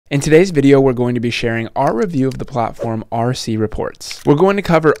In today's video, we're going to be sharing our review of the platform RCReports. We're going to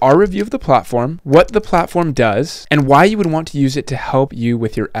cover our review of the platform, what the platform does, and why you would want to use it to help you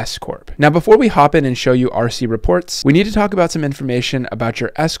with your S Corp. Now, before we hop in and show you RCReports, we need to talk about some information about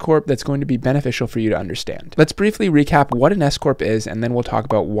your S Corp that's going to be beneficial for you to understand. Let's briefly recap what an S Corp is, and then we'll talk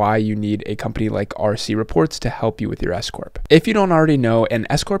about why you need a company like RCReports to help you with your S Corp. If you don't already know, an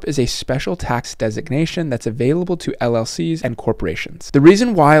S Corp is a special tax designation that's available to LLCs and corporations. The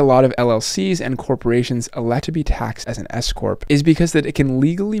reason why a lot of LLCs and corporations elect to be taxed as an S Corp is because that it can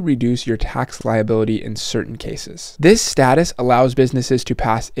legally reduce your tax liability in certain cases. This status allows businesses to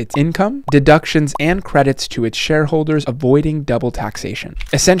pass its income, deductions, and credits to its shareholders, avoiding double taxation.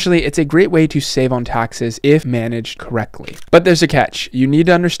 Essentially, it's a great way to save on taxes if managed correctly. But there's a catch. You need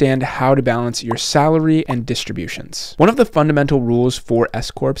to understand how to balance your salary and distributions. One of the fundamental rules for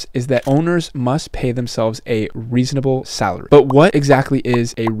S Corps is that owners must pay themselves a reasonable salary. But what exactly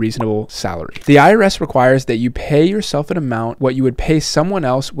is a reasonable salary? The IRS requires that you pay yourself an amount what you would pay someone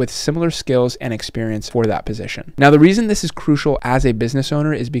else with similar skills and experience for that position. Now, the reason this is crucial as a business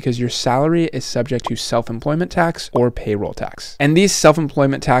owner is because your salary is subject to self-employment tax or payroll tax. And these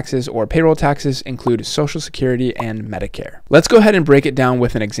self-employment taxes or payroll taxes include Social Security and Medicare. Let's go ahead and break it down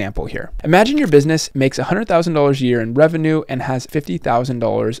with an example here. Imagine your business makes $100,000 a year in revenue and has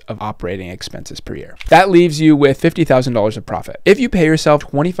 $50,000 of operating expenses per year. That leaves you with $50,000 of profit. If you pay yourself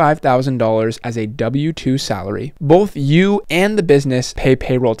 $25,000 as a W-2 salary, both you and the business pay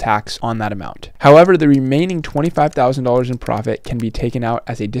payroll tax on that amount. However, the remaining $25,000 in profit can be taken out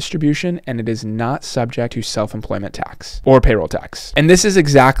as a distribution, and it is not subject to self-employment tax or payroll tax. And this is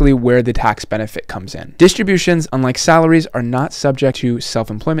exactly where the tax benefit comes in. Distributions, unlike salaries, are not subject to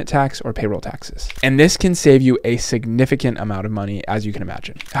self-employment tax or payroll taxes. And this can save you a significant amount of money, as you can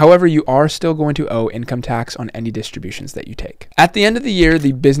imagine. However, you are still going to owe income tax on any distributions that you take. At the end of the year,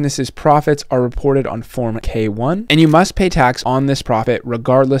 the business's profits are reported on Form K-1, and you must pay tax on this profit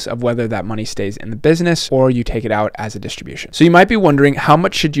regardless of whether that money stays in the business or you take it out as a distribution. So you might be wondering, how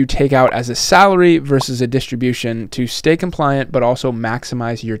much should you take out as a salary versus a distribution to stay compliant but also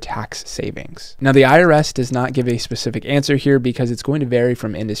maximize your tax savings? Now, the IRS does not give a specific answer here because it's going to vary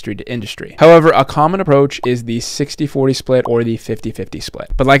from industry to industry. However, a common approach is the 60-40 split or the 50-50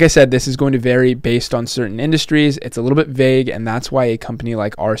 split. But like I said, this is going to vary based on certain industries. It's a little bit vague, and that's why a company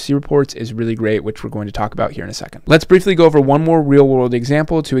like RCReports is really great, which we're going to talk about here in a second. Let's briefly go over one more real-world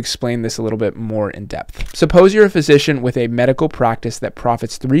example to explain this a little bit more in depth. Suppose you're a physician with a medical practice that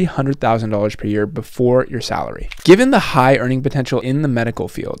profits $300,000 per year before your salary. Given the high earning potential in the medical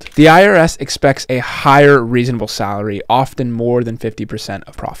field, the IRS expects a higher reasonable salary, often more than 50%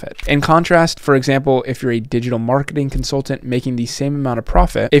 of profit. In contrast, for example, if you're a digital marketing consultant making the same amount of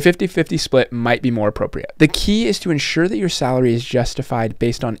profit, a 50-50 split might be more appropriate. The key is to ensure that your salary is justified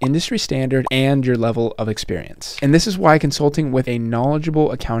based on industry standard and your level of experience. And this is why consulting with a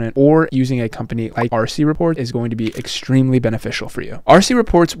knowledgeable accountant or using a company like RCReports is going to be extremely beneficial for you.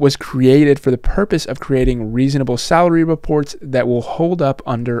 RCReports was created for the purpose of creating reasonable salary reports that will hold up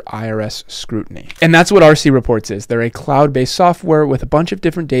under IRS scrutiny. And that's what RCReports is. They're a cloud-based software with a bunch of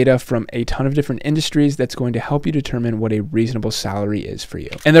different data from a ton of different industries that's going to help you determine what a reasonable salary is for you.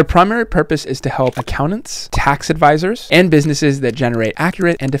 And their primary purpose is to help accountants, tax advisors, and businesses that generate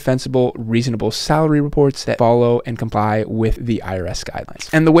accurate and defensible reasonable salary reports that follow and comply with the IRS guidelines.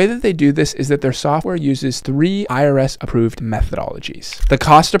 And the way that they do this is that their software uses 3 IRS-approved methodologies: the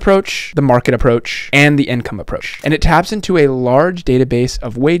cost approach, the market approach, and the income approach. And it taps into a large database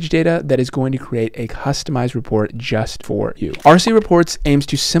of wage data that is going to create a customized report just for you. RCReports aims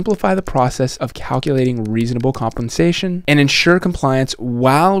to simplify the process of calculating reasonable compensation and ensure compliance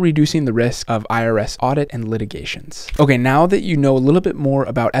while reducing the risk of IRS audit and litigations. Okay, now that you know a little bit more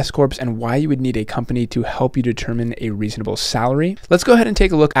about S Corps and why you would need a company to help you determine a reasonable salary, let's go ahead and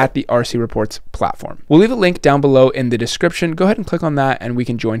take a look at the RCReports platform. We'll leave a link down below in the description. Go ahead and click on that and we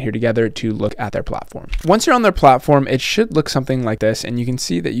can join here together to look at their platform. Once you're on their platform, it should look something like this, and you can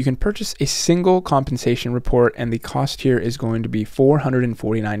see that you can purchase a single compensation report, and the cost here is going to be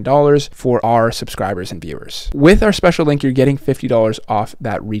 $449 for our subscribers and viewers. With our special link, you're getting $50 off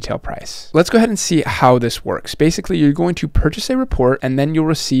that retail price. Let's go ahead and see how this works. Basically, you're going to purchase a report and then you'll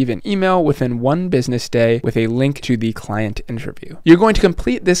receive an email within 1 business day with a link to the client interview. You're going to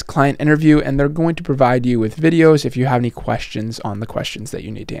complete this client interview and they're going to provide you with videos if you have any questions on the questions that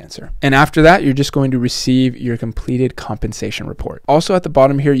you need to answer. And after that, you're just going to receive your completed compensation report. Also at the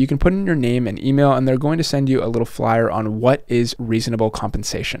bottom here, you can put in your name and email, and they're going to send you a little flyer on what is reasonable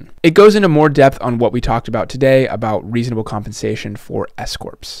compensation. It goes into more depth on what we talked about today about reasonable compensation for S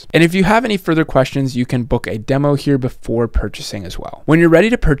Corps. And if you have any further questions, you can book a demo here before purchasing as well. well. When you're ready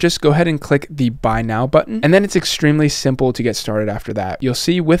to purchase, go ahead and click the Buy Now button, and then it's extremely simple to get started after that. You'll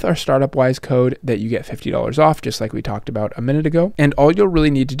see with our StartupWise code that you get $50 off, just like we talked about a minute ago. And all you'll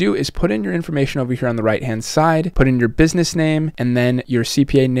really need to do is put in your information over here on the right-hand side, put in your business name, and then your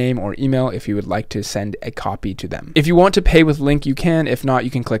CPA name or email if you would like to send a copy to them. If you want to pay with link, you can. If not,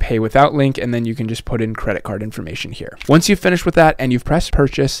 you can click Pay Without Link, and then you can just put in credit card information here. Once you've finished with that and you've pressed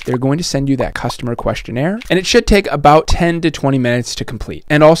purchase, they're going to send you that customer questionnaire, and it should take about 10 to 20 minutes to complete.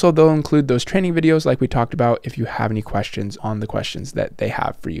 And also they'll include those training videos like we talked about if you have any questions on the questions that they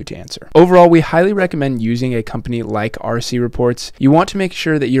have for you to answer. Overall, we highly recommend using a company like RCReports. You want to make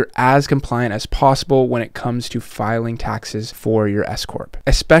sure that you're as compliant as possible when it comes to filing taxes for your S Corp,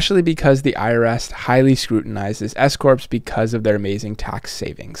 especially because the IRS highly scrutinizes S Corps because of their amazing tax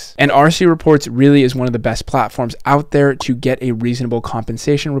savings. And RCReports really is one of the best platforms out there to get a reasonable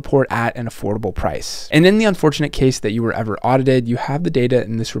compensation report at an affordable price. And in the unfortunate case that you were ever audited, you have the data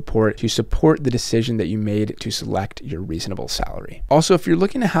in this report to support the decision that you made to select your reasonable salary. Also, if you're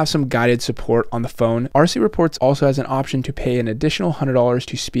looking to have some guided support on the phone, RCReports also has an option to pay an additional $100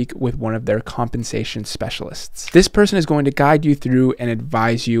 to speak with one of their compensation specialists. This person is going to guide you through and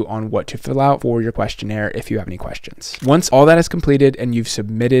advise you on what to fill out for your questionnaire if you have any questions. Once all that is completed and you've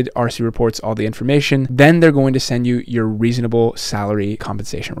submitted RCReports all the information, then they're going to send you your reasonable salary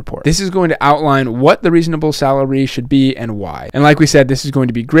compensation report. This is going to outline what the reasonable salary should be and why. And like we said, this is going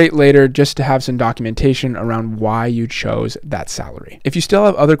to be great later just to have some documentation around why you chose that salary. If you still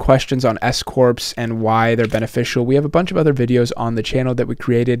have other questions on S Corps and why they're beneficial, we have a bunch of other videos on the channel that we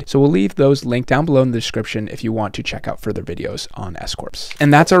created, so we'll leave those linked down below in the description if you want to check out further videos on S Corps.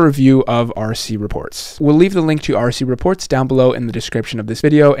 And that's our review of RCReports. We'll leave the link to RCReports down below in the description of this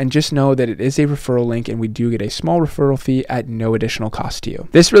video, and just know that it is a referral link and we do get a small referral fee at no additional cost to you.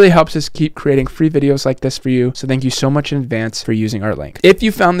 This really helps us keep creating free videos like this for you, so thank you so much in advance for using our link. If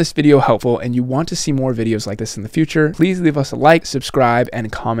you found this video helpful and you want to see more videos like this in the future, please leave us a like, subscribe,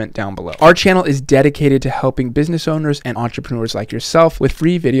 and comment down below. Our channel is dedicated to helping business owners and entrepreneurs like yourself with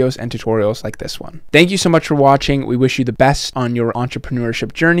free videos and tutorials like this one. Thank you so much for watching. We wish you the best on your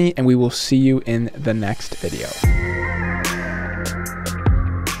entrepreneurship journey, and we will see you in the next video.